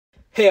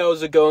Hey,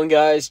 how's it going,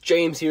 guys?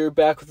 James here,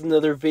 back with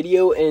another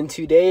video, and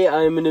today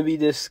I'm going to be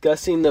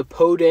discussing the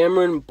Poe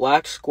Dameron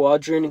Black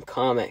Squadron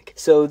comic.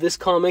 So this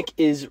comic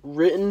is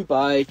written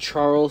by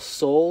Charles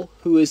Soule,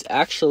 who is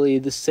actually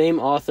the same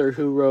author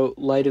who wrote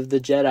Light of the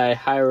Jedi,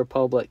 High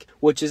Republic,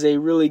 which is a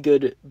really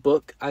good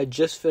book. I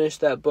just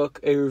finished that book.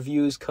 A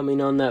review is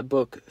coming on that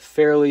book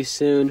fairly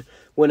soon,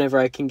 whenever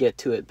I can get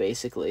to it,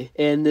 basically.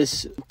 And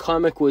this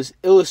comic was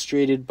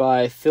illustrated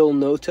by Phil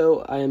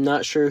Noto. I am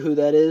not sure who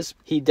that is.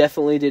 He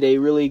definitely did a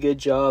really good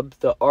job.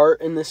 The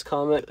art in this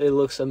comic, it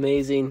looks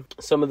amazing.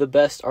 Some of the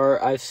best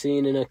art I've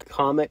seen in a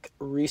comic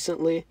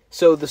recently.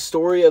 So the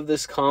story of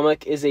this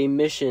comic is a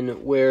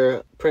mission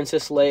where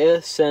Princess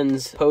Leia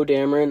sends Poe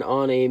Dameron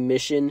on a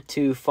mission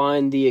to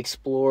find the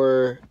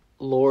explorer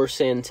Lor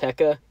San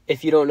Tekka.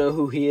 If you don't know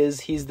who he is,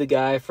 he's the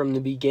guy from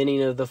the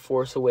beginning of The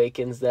Force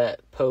Awakens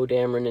that Poe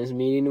Dameron is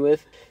meeting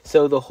with.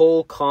 So the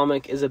whole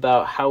comic is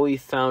about how he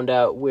found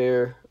out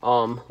where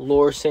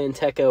Lor San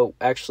Tekka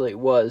actually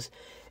was.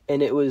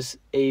 And it was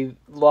a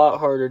lot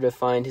harder to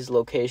find his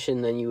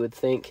location than you would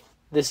think.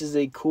 This is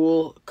a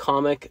cool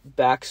comic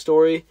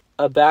backstory.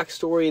 A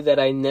backstory that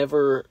I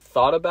never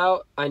thought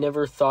about. I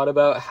never thought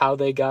about how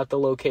they got the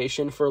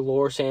location for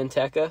Lor San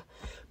Tekka.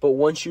 But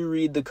once you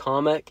read the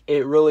comic,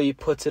 it really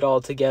puts it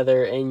all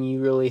together and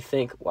you really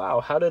think,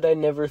 wow, how did I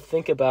never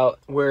think about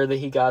where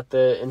he got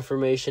the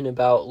information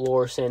about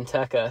Lor San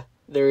Tekka?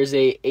 There is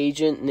a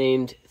agent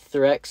named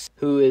Threx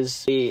who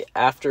is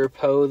after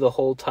Poe the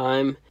whole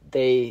time.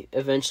 They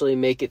eventually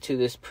make it to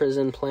this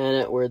prison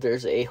planet where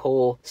there's a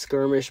whole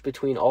skirmish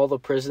between all the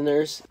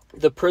prisoners.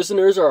 The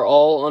prisoners are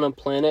all on a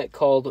planet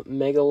called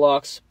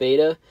Megalox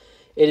Beta.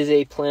 It is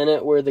a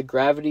planet where the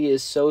gravity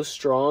is so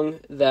strong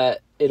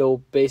that it'll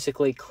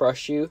basically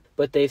crush you.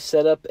 But they've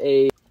set up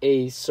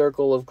a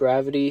circle of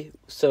gravity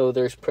so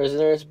there's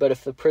prisoners. But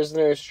if the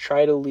prisoners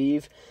try to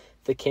leave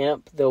the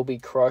camp, they'll be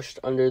crushed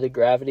under the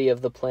gravity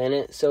of the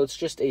planet. So it's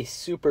just a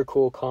super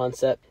cool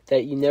concept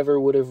that you never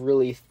would have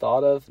really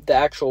thought of. The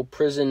actual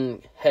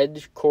prison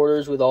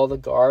headquarters with all the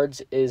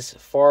guards is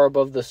far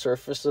above the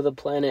surface of the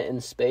planet in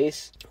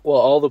space,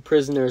 while all the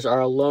prisoners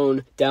are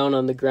alone down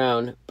on the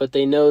ground. But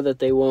they know that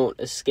they won't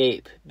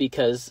escape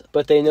because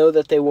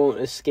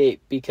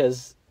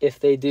if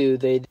they do,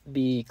 they'd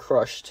be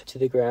crushed to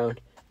the ground.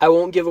 I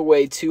won't give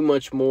away too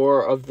much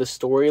more of the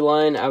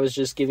storyline. I was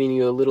just giving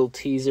you a little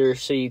teaser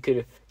so you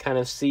could kind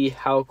of see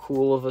how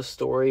cool of a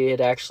story it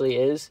actually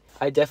is.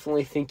 I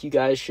definitely think you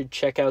guys should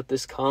check out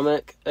this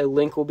comic. A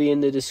link will be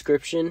in the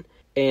description.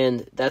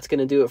 And that's going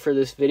to do it for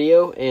this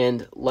video.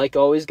 And like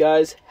always,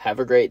 guys, have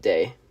a great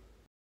day.